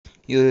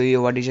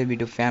Yo, what is your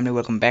YouTube family?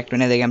 Welcome back to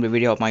another gameplay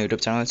video of my YouTube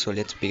channel. So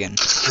let's begin.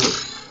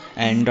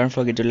 And don't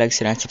forget to like,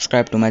 share, and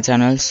subscribe to my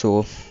channel.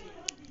 So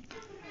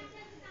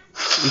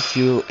if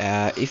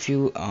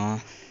you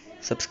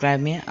subscribe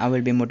me, I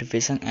will be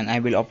motivation and I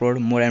will upload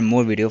more and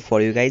more video for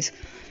you guys.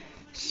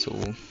 So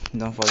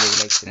don't forget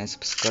to like, share, and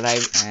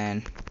subscribe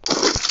and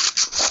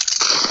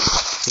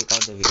check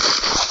out the video.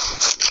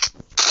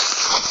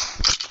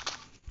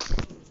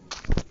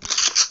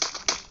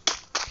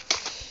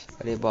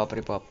 अरे बाप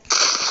रे बाप,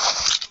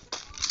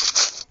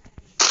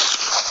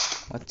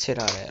 अच्छे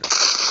रहा यार.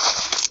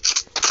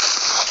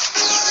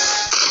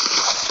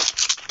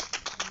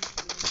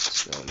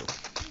 चलो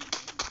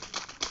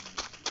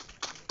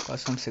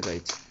कसम से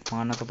गाइज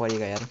मानना तो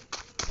पड़ेगा यार.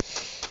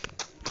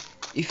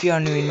 If you are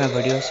new in my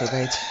video, so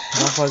guys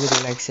don't forget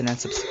to like, share, and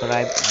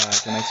subscribe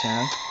to my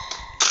channel.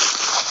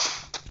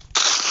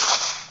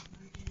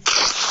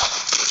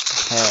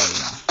 Hell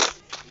no.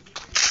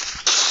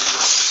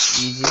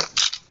 Easy.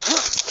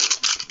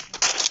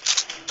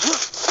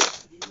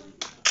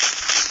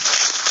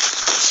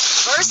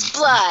 First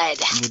blood.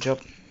 Good job.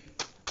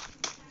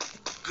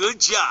 Good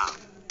job.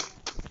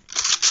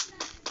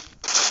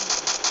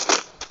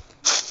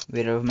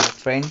 Where are my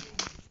friend?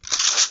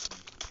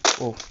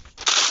 Oh.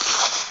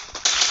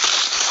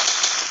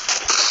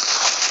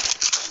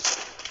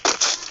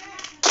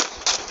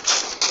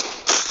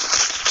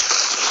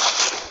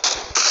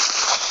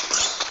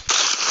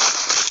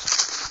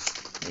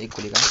 एक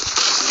गोली का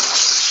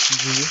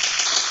जी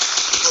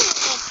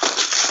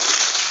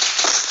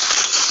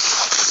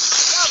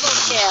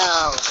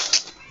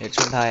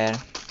headshot था यार.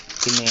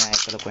 किल नहीं आया,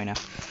 चलो कोई ना.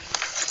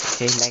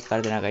 फेस लाइक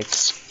कर देना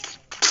गाइस.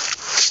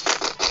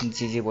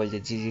 जी बोल दे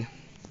जी.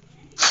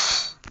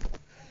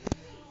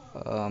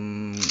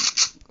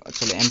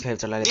 चलो M5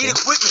 चला लेते हैं.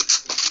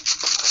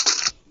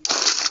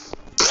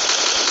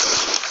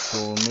 तो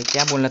मैं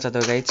क्या बोलना चाहता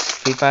हूँ गाइस,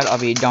 फ्री फायर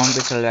अभी डाउन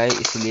पे चल रहा है,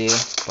 इसलिए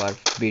पर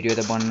वीडियो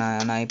तो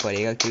बनाना ही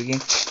पड़ेगा क्योंकि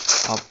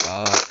अब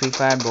फ्री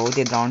फायर बहुत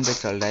ही डाउन पे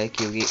चल रहा है.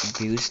 क्योंकि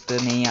व्यूज़ तो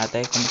नहीं आता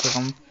है, कम से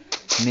कम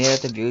मेरा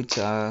तो व्यूज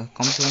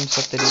कम से कम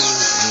 70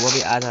 वो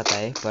भी आ जाता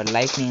है, पर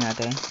लाइक नहीं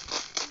आता है.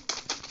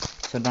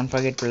 So don't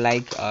forget to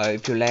like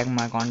if you like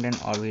my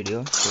content और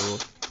वीडियो. So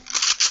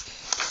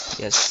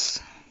yes.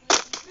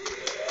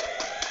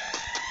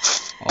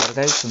 और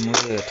गाइस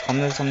मुझे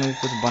थंबनेल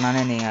कुछ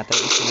बनाने नहीं आता,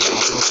 इसलिए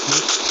आप लोग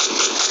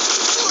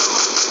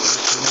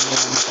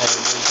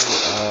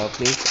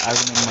प्लीज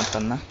आर्गुमेंट मत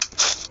करना.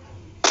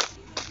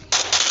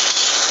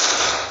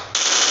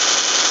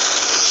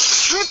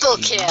 Triple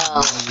kill.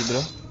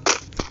 Bro.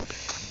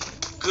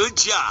 Good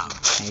job.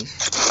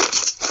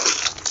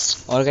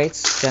 और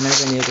गाइस चैनल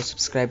पे नहीं तो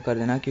सब्सक्राइब कर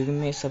देना, क्योंकि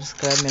मैं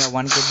सब्सक्राइब मेरा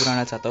 1K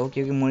बुलाना चाहता हूँ,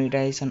 क्योंकि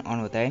मोनेटाइजेशन ऑन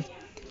होता है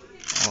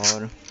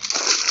और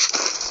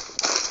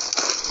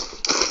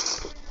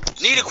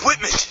Need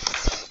equipment.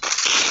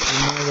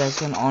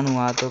 मोनेटाइजेशन ऑन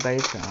हुआ तो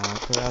गाइस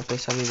थोड़ा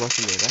पैसा भी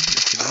वसूलेगा,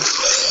 इसलिए.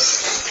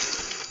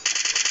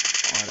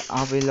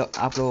 और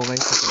आप लोगों का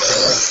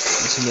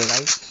इसलिए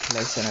गाइस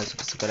लाइक चैनल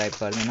सब्सक्राइब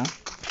कर देना.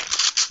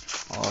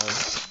 और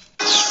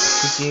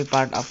किसी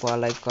पार्ट आपको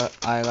लाइक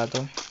आएगा तो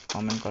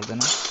कमेंट कर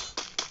देना.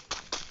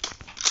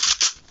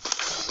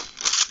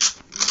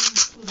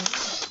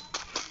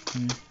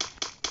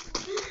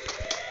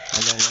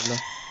 हेलो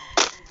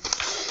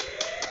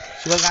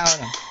सुबह कहाँ हो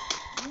रहा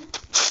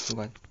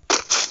सुबह.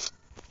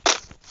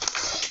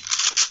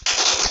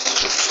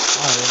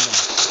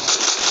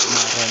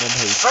 अरे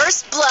भाई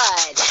First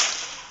blood.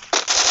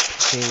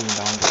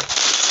 Down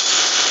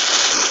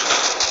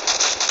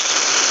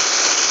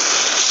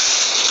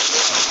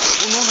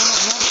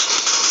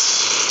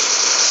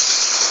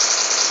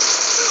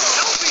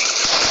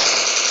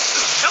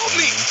Help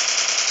me.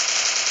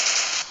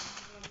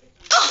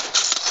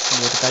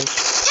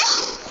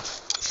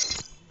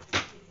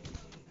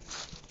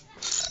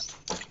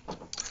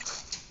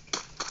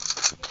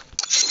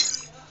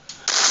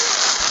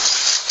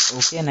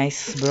 Okay nice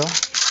bro.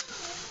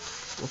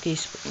 Okay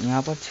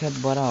यहाँ पर छत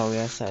बड़ा हो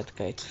गया शायद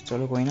गाइस.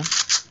 चलो कोई ना.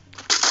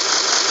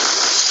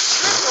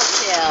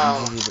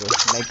 जी ब्रो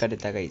लाइक कर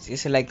देता गाइस,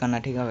 इसे लाइक करना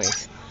ठीक है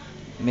गाइस.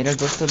 मेरा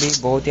दोस्तों भी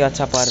बहुत ही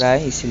अच्छा पढ़ रहा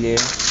है, इसलिए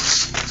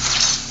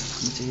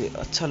मुझे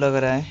अच्छा लग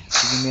रहा है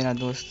क्योंकि मेरा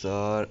दोस्त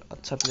और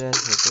अच्छा प्लेयर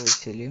है, तो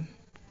इसीलिए.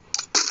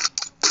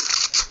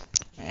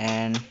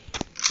 एंड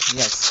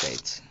यस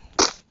गाइस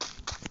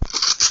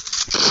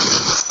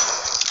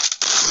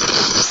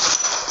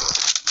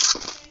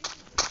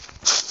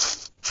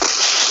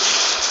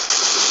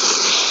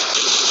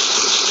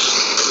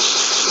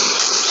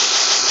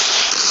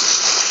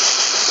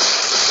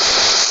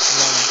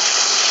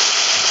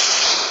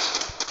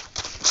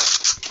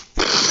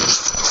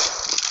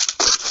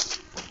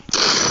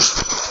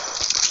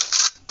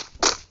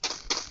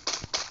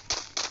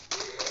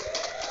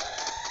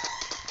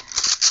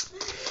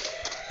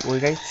वो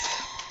गाइस.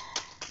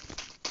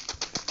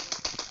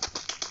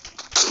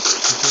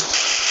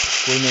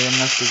 कोई मेरे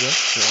मस्त है.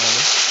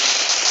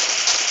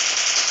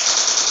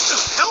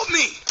 Help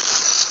me.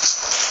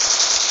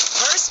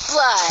 First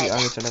blood.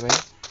 आगे चला भाई.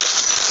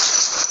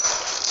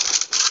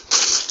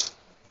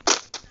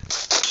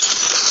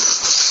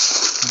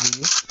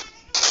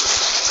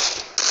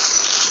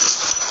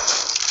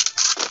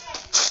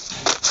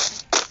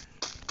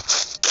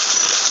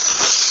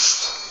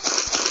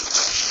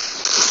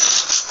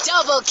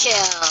 Double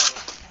kill.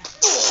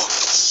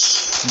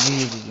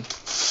 जी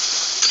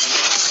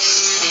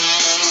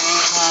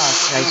हाँ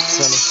गाइस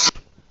चलो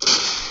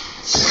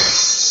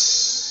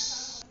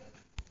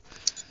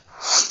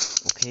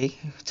ओके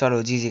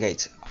चलो जी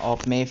गाइस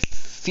अब मैं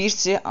फिर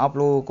से आप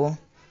लोगों को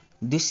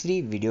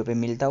दूसरी वीडियो पे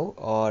मिलता हूँ।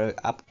 और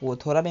आपको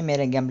थोड़ा भी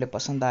मेरा गेम प्ले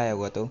पसंद आया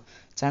होगा तो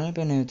चैनल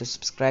पे नहीं हो तो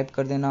सब्सक्राइब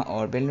कर देना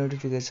और बेल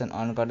नोटिफिकेशन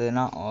ऑन कर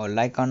देना और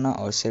लाइक करना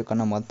और शेयर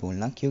करना मत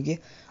भूलना, क्योंकि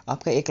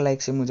आपका एक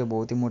लाइक से मुझे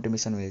बहुत ही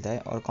मोटिवेशन मिलता है।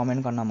 और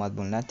कमेंट करना मत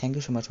भूलना। Thank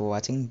you so much for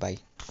watching, bye.